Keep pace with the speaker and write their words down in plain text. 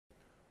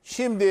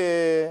Şimdi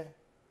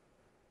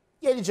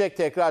gelecek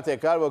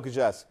tekrar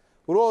bakacağız.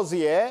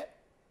 Rozier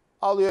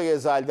alıyor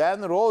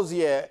Gezel'den.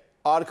 Rozier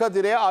arka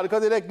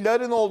direk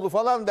Larin oldu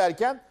falan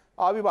derken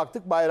abi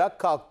baktık bayrak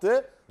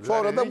kalktı.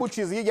 Sonra da bu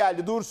çizgi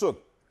geldi Dursun.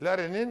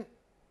 Larin'in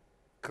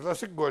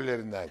klasik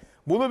gollerinden.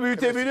 Bunu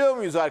büyütebiliyor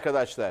muyuz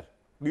arkadaşlar?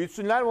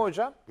 Büyütsünler mi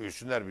hocam?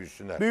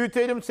 Büyüsünler.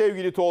 Büyütelim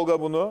sevgili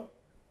Tolga bunu.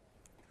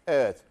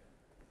 Evet.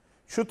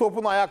 Şu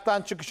topun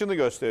ayaktan çıkışını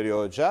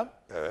gösteriyor hocam.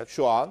 Evet.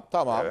 Şu an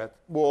tamam. Evet.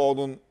 Bu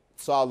onun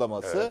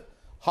sağlaması. Evet.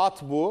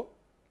 Hat bu.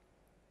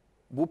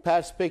 Bu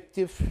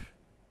perspektif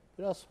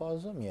biraz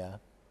fazla mı ya?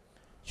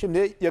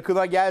 Şimdi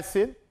yakına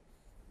gelsin.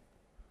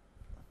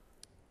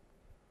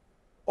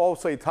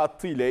 Ofsayt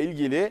hattı ile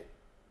ilgili,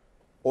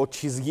 o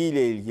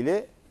çizgiyle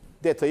ilgili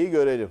detayı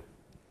görelim.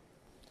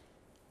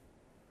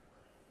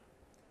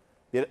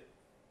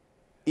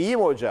 İyi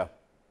mi hocam?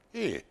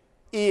 İyi.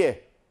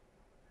 İyi.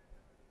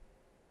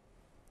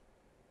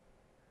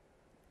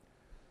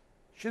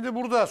 Şimdi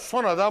burada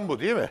son adam bu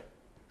değil mi?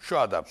 Şu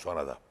adam son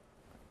adam.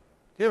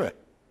 Değil mi?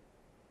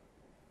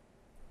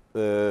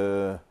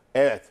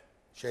 Evet.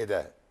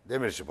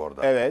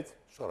 Demirspor'da. Evet.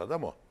 Son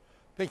adam o.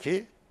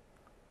 Peki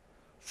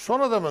son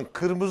adamın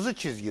kırmızı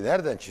çizgi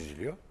nereden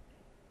çiziliyor?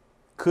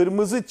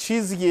 Kırmızı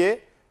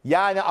çizgi,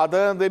 yani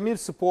Adana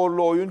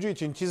Demirsporlu oyuncu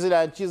için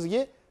çizilen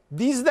çizgi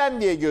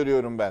dizden diye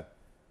görüyorum ben.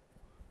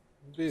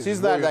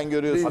 Siz nereden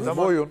görüyorsunuz?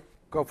 Boyun,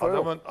 kafa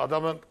yok.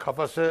 Adamın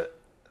kafası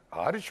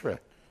hariç mi?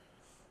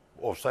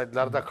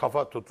 Ofsaytlarda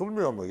kafa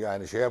tutulmuyor mu?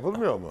 Yani şey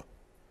yapılmıyor mu?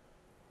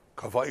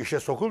 Kafa işe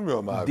sokulmuyor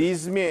mu abi?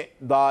 Diz mi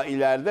daha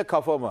ileride,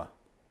 kafa mı?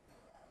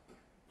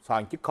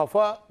 Sanki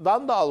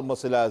kafadan da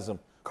alması lazım.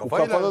 Kafa Bu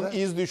kafanın ileride.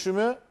 iz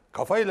düşümü,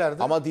 Kafa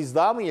ileride. ama diz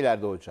daha mı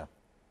ileride hocam?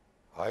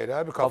 Hayır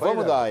abi Kafa mı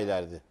ileride. daha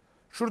ileride?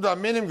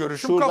 Şuradan benim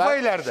görüşüm Şuradan kafa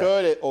ileride.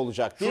 şöyle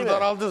olacak değil Şuradan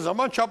mi? aldığın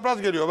zaman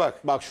çapraz geliyor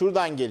bak. Bak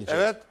şuradan gelecek.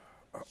 Evet.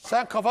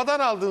 Sen kafadan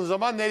aldığın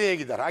zaman nereye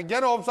gider? Ha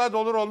gene offside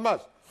olur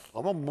olmaz.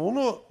 Ama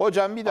bunu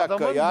Hocam bir dakika,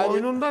 adamın yani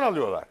boynundan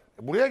alıyorlar.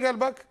 Buraya gel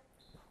bak.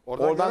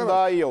 oradan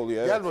daha iyi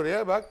oluyor. Gel Evet.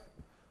 buraya bak.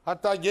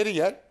 Hatta geri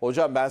gel.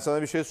 Hocam ben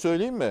sana bir şey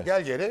söyleyeyim mi?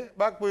 Gel geri.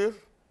 Bak buyur.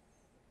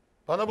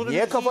 Bana bunu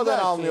Niye birisi izah kafadan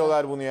etsin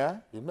almıyorlar ya. bunu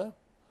ya? Bilmem.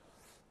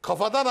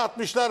 Kafadan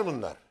atmışlar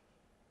bunlar.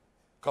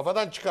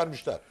 Kafadan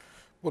çıkarmışlar.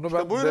 Bunu İşte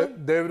ben buyurun.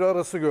 devre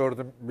arası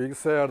gördüm.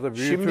 Bilgisayarda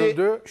Şimdi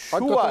büyütüldü. şu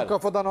Hakikaten var.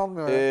 kafadan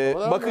almıyor.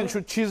 Kafadan Bakın almıyor.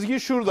 şu çizgi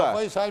şurada.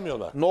 Kafayı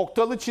saymıyorlar.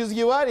 Noktalı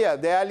çizgi var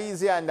ya değerli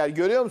izleyenler,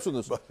 görüyor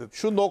musunuz?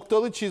 Şu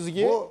noktalı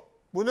çizgi.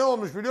 Bu ne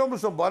olmuş biliyor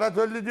musun?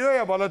 Balotelli diyor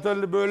ya,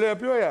 Balotelli böyle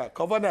yapıyor ya.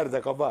 Kafa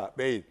nerede kafa?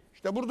 Beyin.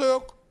 İşte burada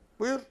yok.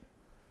 Buyur.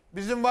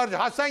 Bizim var.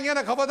 Ha sen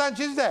yine kafadan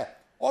çiz de.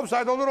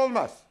 Offside olur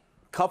olmaz.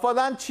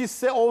 Kafadan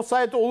çizse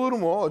offside olur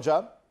mu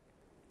hocam?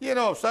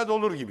 Yine offside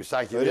olur gibi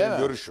sanki Öyle benim mi?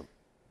 görüşüm.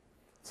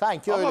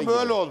 Sanki öyle Ama gibi.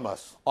 böyle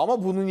olmaz.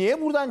 Ama bunu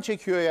niye buradan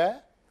çekiyor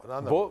ya?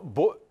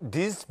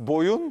 Diz,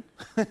 boyun.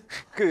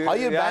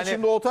 Hayır ben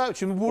şimdi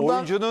buradan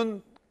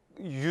oyuncunun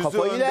yüzü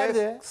kafa önde,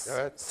 ileride.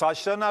 Evet.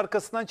 saçlarının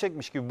arkasından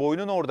çekmiş gibi.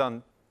 Boynun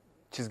oradan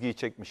çizgiyi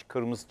çekmiş.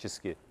 Kırmızı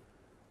çizgi.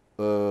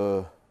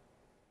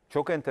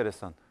 Çok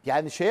enteresan.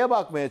 Yani şeye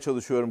bakmaya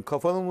çalışıyorum.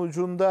 Kafanın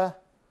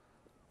ucunda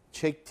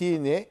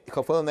çektiğini,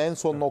 kafanın en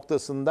son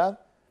noktasından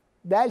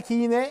belki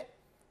yine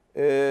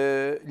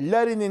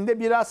Larin'in de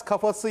biraz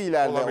kafası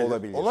ileride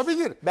olabilir.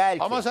 Olabilir.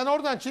 Belki. Ama sen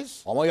oradan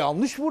çiz. Ama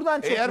yanlış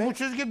buradan çekmek. Eğer bu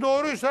çizgi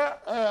doğruysa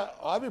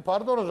abi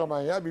pardon o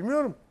zaman ya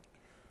bilmiyorum.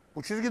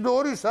 Bu çizgi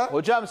doğruysa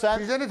Hocam sen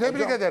çizeni tebrik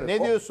hocam, ederim.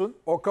 ne diyorsun?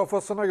 O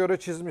kafasına göre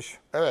çizmiş.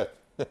 Evet.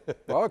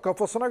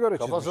 Kafasına göre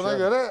çizmiş. Kafasına yani.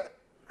 göre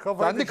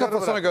kafayı Kendi dışarı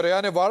kafasına bırak. göre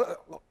yani var.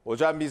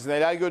 Hocam biz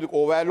neler gördük?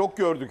 Overlock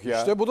gördük ya.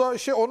 İşte bu da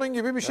onun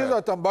gibi bir şey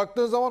zaten.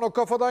 Baktığın zaman o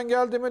kafadan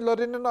geldi mi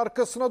Larin'in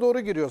arkasına doğru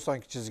giriyor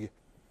sanki çizgi.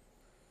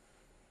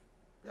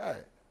 Yani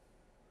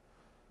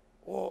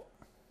o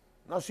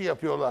nasıl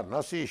yapıyorlar?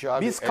 Nasıl iş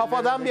abi? Biz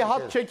kafadan bir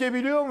Ellerindeki hat şey.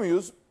 çekebiliyor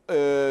muyuz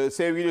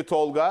sevgili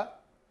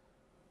Tolga?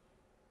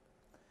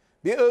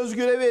 Bir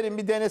Özgür'e verin,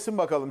 bir denesin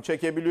bakalım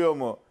çekebiliyor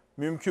mu?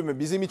 Mümkün mü?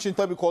 Bizim için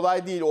tabii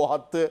kolay değil o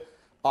hattı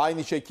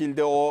aynı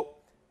şekilde o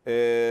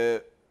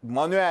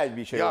manuel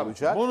bir şey Ya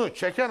olacak. bunu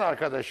çeken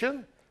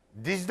arkadaşın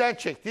dizden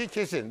çektiği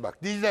kesin.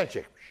 Bak dizden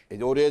çekmiş.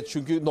 Oraya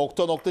çünkü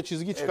nokta nokta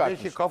çizgi çıkartmış.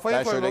 peki kafaya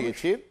Ben şöyle koymamış.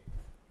 geçeyim.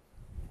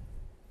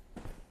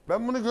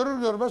 Ben bunu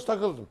görür görmez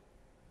takıldım.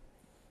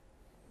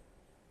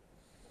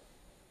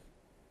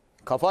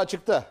 Kafa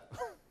açıkta.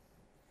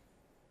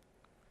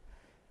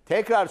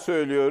 Tekrar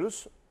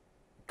söylüyoruz.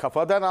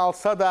 Kafadan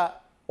alsa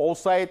da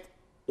offside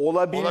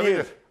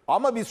olabilir.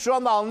 Ama biz şu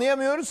anda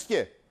anlayamıyoruz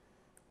ki.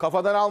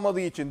 Kafadan almadığı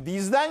için.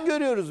 Dizden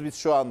görüyoruz biz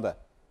şu anda.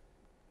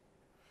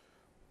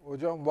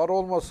 Hocam var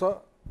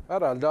olmasa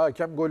herhalde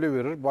hakem golü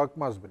verir.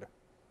 Bakmaz bile.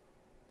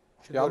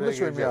 Şimdi Yanlış oraya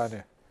mıyım geleceğiz.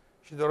 yani?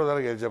 Şimdi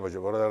oralara geleceğim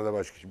hocam. Oralarda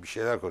başka bir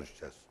şeyler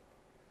konuşacağız.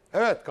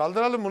 Evet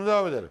kaldıralım bunu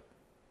devam edelim.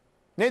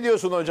 Ne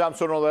diyorsun hocam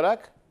son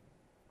olarak?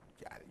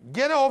 Yani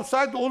gene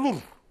offside olur.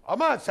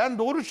 Ama sen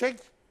doğru çek.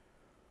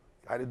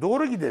 Yani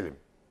doğru gidelim.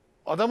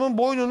 Adamın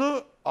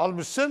boynunu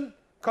almışsın,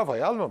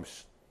 kafayı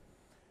almamışsın.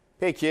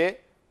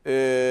 Peki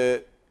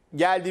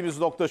geldiğimiz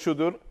nokta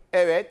şudur.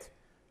 Evet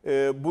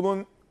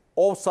bunun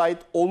Ofsayt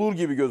olur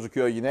gibi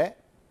gözüküyor yine.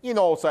 Yine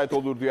ofsayt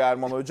olur diyor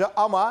Erman Hoca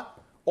ama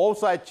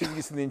ofsayt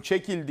çizgisinin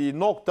çekildiği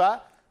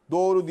nokta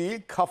doğru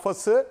değil.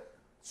 Kafası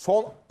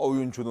son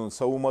oyuncunun,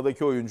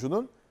 savunmadaki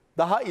oyuncunun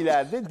daha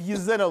ileride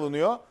dizden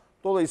alınıyor.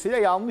 Dolayısıyla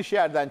yanlış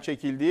yerden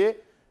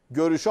çekildiği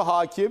görüşü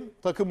hakim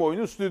takım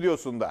oyunu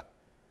stüdyosunda.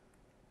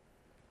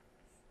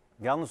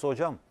 Yalnız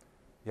hocam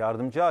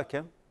yardımcı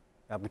hakem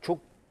ya bu çok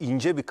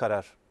ince bir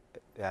karar.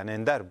 Yani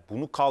Ender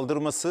bunu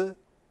kaldırması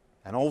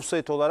yani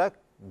ofsayt olarak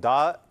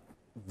daha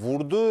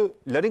vurdu,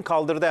 Larin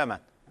kaldırdı hemen.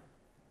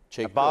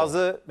 Çekti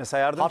Bazı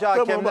mesela yardımcı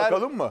Hatta mı, hakemler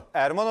bakalım mı?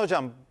 Erman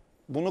hocam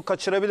bunu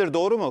kaçırabilir,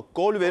 doğru mu?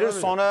 Gol verir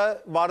Olabilir.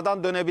 sonra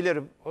VAR'dan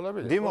dönebilir.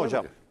 Olabilir. Değil mi olabilir,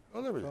 hocam?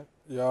 Olabilir.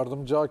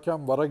 Yardımcı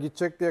hakem VAR'a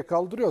gidecek diye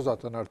kaldırıyor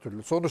zaten her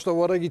türlü. Sonuçta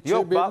VAR'a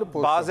gideceği Yok belli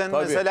pozisyon. bazen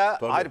Tabii, mesela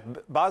tabii. hayır,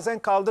 bazen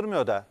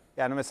kaldırmıyor da.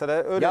 Yani mesela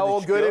öyle Ya de o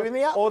çıkıyor. görevini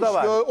yapmış. O da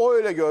var. O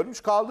öyle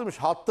görmüş, kaldırmış.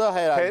 Hatta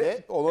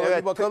herhalde. Ona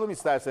evet, bir bakalım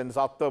isterseniz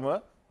hatta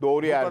mı?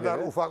 Doğru Bu yerde kadar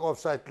mi? ufak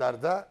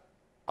ofsaytlarda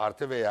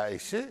artı veya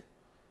eksi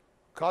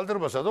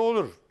kaldırmasa da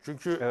olur.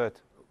 Çünkü Evet.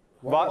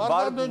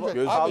 VAR'dan dönecek.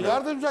 göz Abi aldı.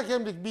 yardımcı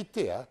hakemlik bitti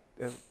ya.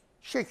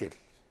 Şekil.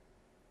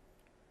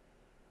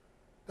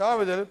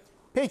 Devam edelim.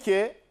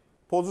 Peki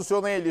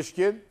pozisyona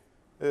ilişkin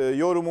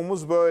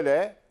yorumumuz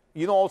böyle.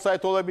 Yine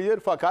offside olabilir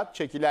fakat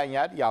çekilen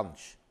yer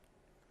yanlış.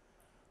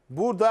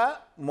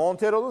 Burada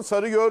Montero'nun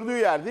sarı gördüğü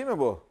yer değil mi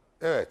bu?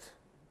 Evet.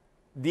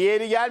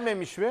 Diğeri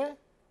gelmemiş mi?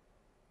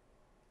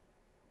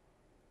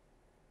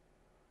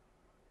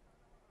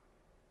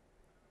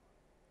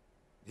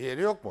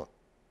 Diğeri yok mu?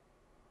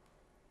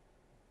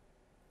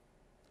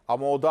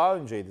 Ama o daha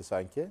önceydi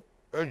sanki.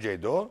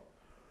 Önceydi o.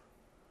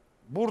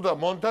 Burada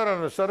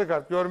Montero'nun sarı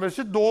kart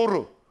görmesi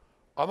doğru.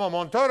 Ama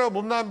Montero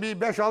bundan bir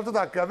 5-6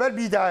 dakika evvel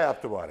bir daha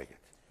yaptı bu hareket.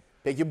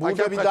 Peki burada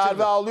Hakem bir kaçırdı.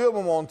 darbe alıyor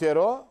mu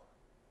Montero?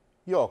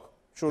 Yok.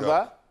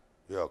 Şurada.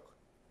 Yok.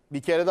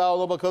 Bir kere daha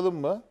ona bakalım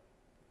mı?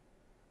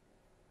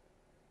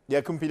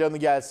 Yakın planı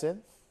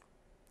gelsin.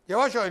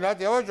 Yavaş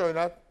oynat, yavaş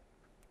oynat.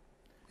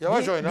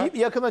 Yavaş oynat. Bir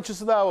yakın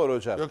açısı daha var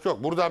hocam. Yok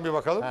yok, buradan bir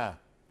bakalım. Ha.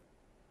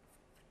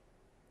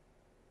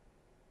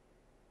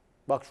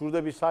 Bak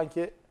şurada bir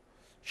sanki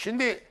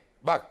Şimdi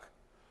bak,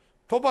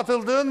 top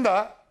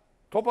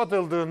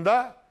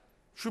atıldığında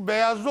şu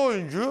beyazlı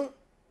oyuncu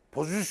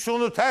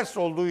pozisyonu ters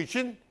olduğu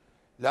için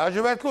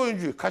lacivertli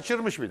oyuncuyu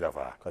kaçırmış bir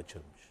defa.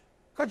 kaçırmış.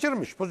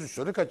 Kaçırmış,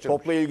 pozisyonu kaçırmış.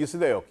 Topla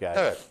ilgisi de yok yani.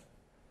 Evet.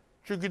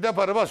 Çünkü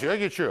deparı basıyor,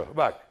 geçiyor.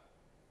 Bak.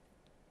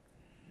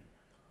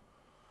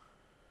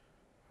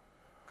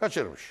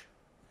 Kaçırmış.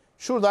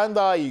 Şuradan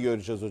daha iyi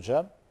göreceğiz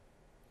hocam.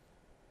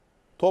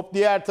 Top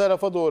diğer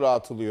tarafa doğru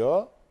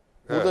atılıyor.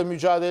 Burada Evet.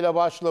 mücadele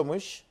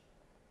başlamış.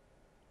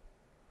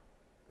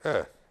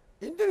 Evet.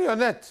 İndiriyor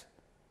net.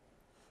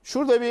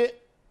 Şurada bir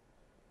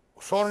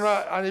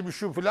Sonra hani bir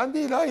şu falan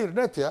değil. Hayır,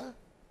 net ya.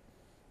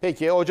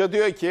 peki hoca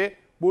diyor ki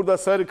burada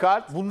sarı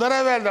kart. Bundan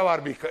evvel de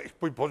var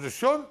bir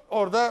pozisyon.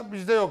 Orada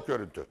bizde yok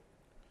görüntü.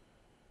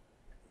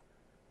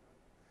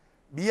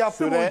 Bir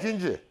yaptı bu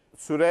ikinci.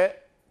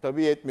 Süre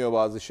tabii yetmiyor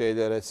bazı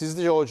şeylere.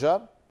 Sizce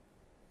hocam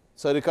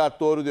sarı kart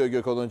doğru diyor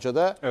Gökhan Hoca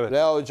da. Evet.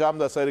 Rea hocam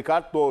da sarı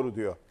kart doğru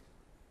diyor.